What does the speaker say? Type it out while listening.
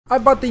I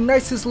bought the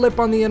nicest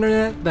lip on the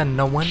internet that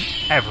no one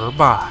ever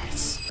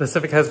buys. The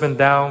Civic has been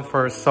down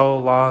for so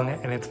long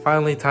and it's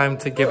finally time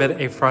to give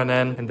it a front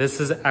end. And this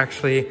is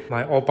actually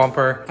my old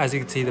bumper. As you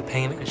can see, the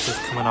paint is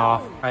just coming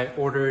off. I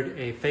ordered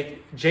a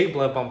fake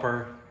J-Blood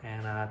bumper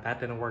and that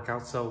didn't work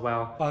out so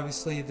well.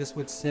 Obviously, this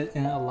would sit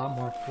in a lot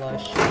more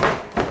flush.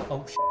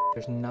 Oh,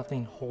 there's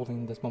nothing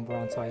holding this bumper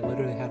on, so I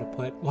literally had to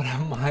put one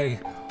of my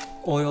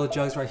oil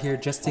jugs right here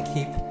just to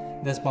keep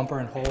this bumper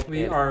in hold.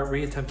 We are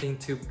reattempting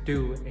to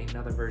do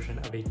another version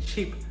of a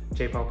cheap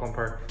J-Blood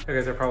bumper. You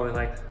guys are probably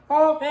like,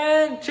 oh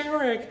man,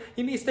 Jarek,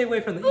 you need to stay away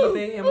from the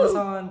eBay,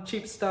 Amazon,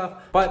 cheap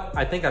stuff. But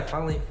I think I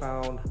finally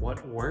found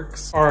what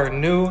works. Our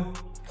new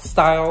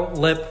style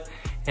lip.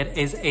 It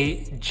is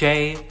a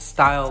J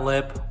style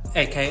lip,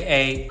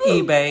 aka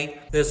eBay.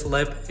 This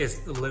lip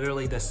is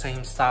literally the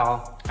same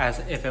style as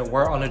if it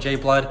were on a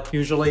J-Blood.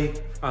 Usually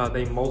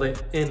they mold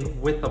it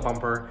in with the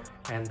bumper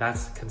and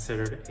that's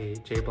considered a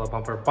J-Blood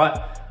bumper.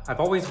 But I've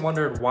always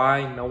wondered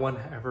why no one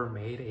ever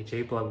made a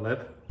J-Blood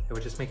lip. It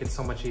would just make it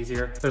so much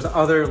easier. There's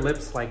other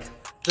lips like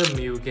the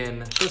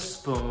Mugen, the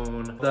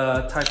Spoon,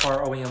 the Type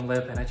R OEM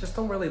lip, and I just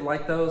don't really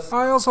like those.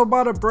 I also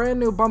bought a brand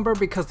new bumper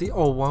because the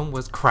old one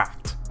was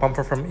cracked.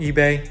 Bumper from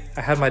eBay.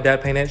 I had my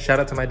dad paint it.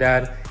 Shout out to my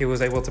dad. He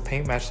was able to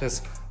paint match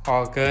this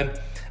all good.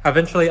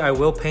 Eventually, I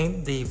will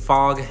paint the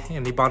fog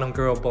and the bottom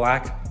grill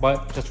black,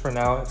 but just for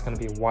now, it's gonna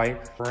be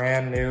white.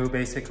 Brand new,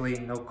 basically,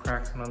 no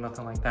cracks, no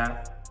nothing like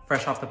that.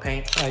 Fresh off the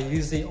paint. I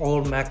use the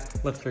old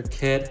Mac lifter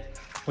kit,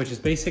 which is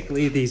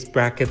basically these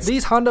brackets.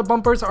 These Honda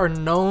bumpers are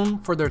known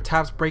for their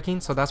tabs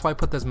breaking, so that's why I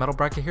put this metal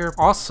bracket here.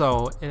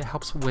 Also, it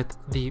helps with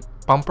the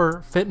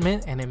bumper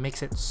fitment and it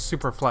makes it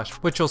super flush,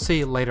 which you'll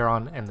see later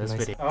on in this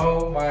video.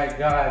 Oh my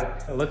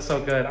God, it looks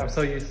so good. I'm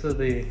so used to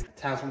the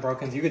tabs from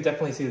broken. You could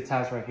definitely see the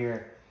tabs right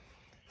here.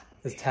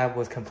 This tab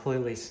was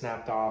completely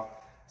snapped off,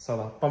 so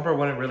the bumper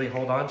wouldn't really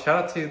hold on.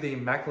 Shout out to the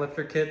Mac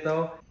lifter kit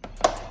though.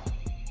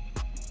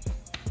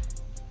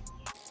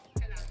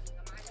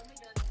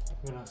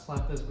 I'm gonna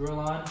slap this grill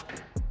on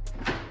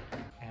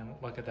and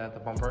look at that, the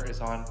bumper is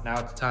on. Now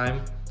it's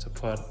time to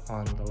put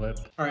on the lip.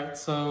 All right,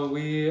 so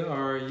we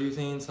are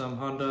using some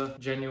Honda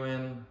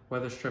genuine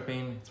weather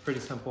stripping. It's pretty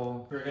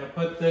simple. We're gonna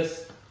put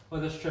this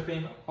weather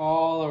stripping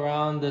all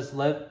around this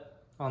lip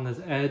on this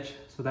edge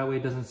so that way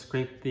it doesn't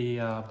scrape the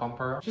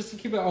bumper. Just to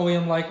keep it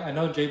OEM-like. I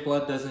know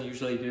J-Blood doesn't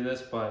usually do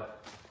this,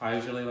 but I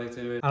usually like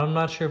to do it. I'm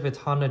not sure if it's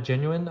Honda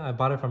genuine. I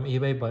bought it from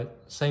eBay, but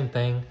same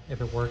thing. If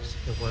it works,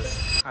 it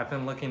works. I've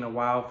been looking a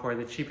while for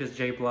the cheapest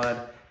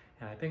J-Blood,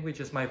 and I think we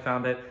just might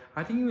found it.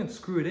 I didn't even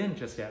screw it in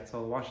just yet,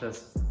 so watch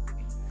this.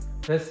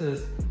 This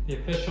is the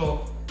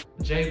official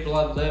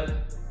J-Blood lip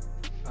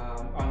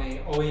on a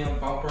OEM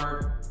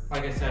bumper.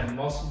 Like I said,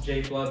 most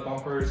J-Blood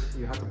bumpers,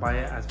 you have to buy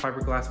it as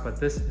fiberglass, but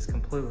this is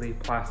completely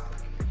plastic.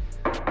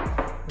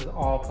 This is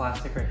all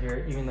plastic right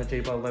here, even the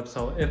J-Blood lip.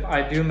 So if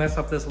I do mess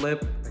up this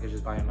lip, I could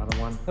just buy another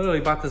one. I literally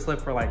bought this lip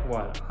for like,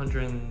 what,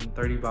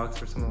 130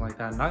 bucks or something like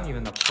that. Not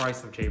even the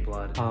price of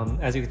J-Blood.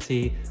 As you can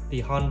see, the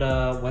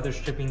Honda weather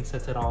stripping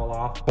sets it all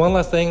off. One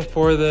last thing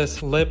for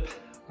this lip,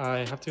 I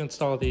have to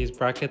install these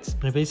brackets.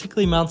 And it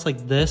basically mounts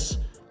like this,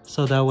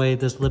 so that way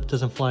this lip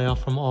doesn't fly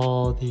off from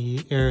all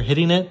the air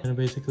hitting it. And I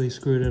basically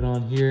screwed it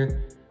on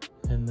here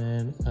and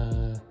then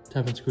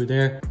tap and screw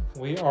there.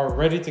 We are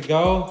ready to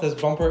go. This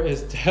bumper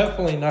is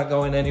definitely not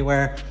going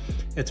anywhere.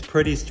 It's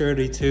pretty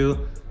sturdy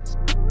too.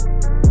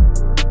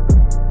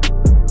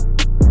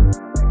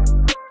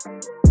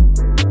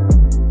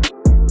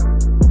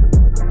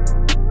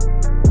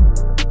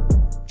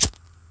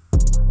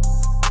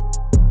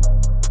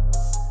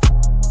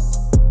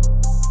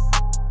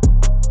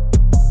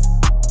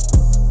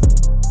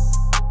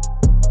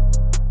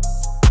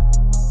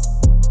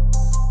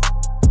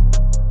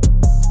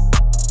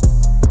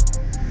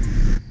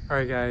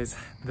 Alright guys,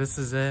 this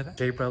is it.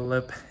 J-Blood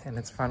lip in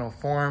its final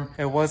form.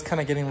 It was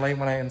kind of getting late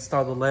when I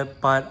installed the lip,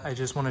 but I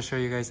just want to show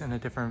you guys in a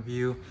different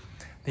view.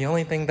 The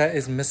only thing that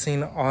is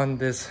missing on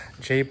this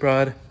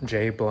J-Blood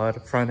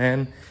front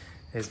end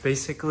is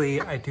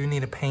basically I do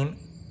need to paint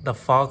the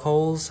fog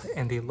holes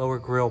and the lower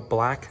grille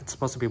black. It's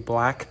supposed to be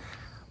black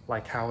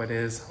like how it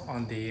is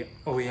on the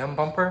OEM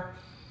bumper,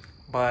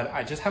 but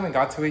I just haven't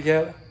got to it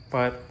yet,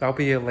 but that'll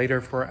be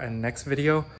later for a next video.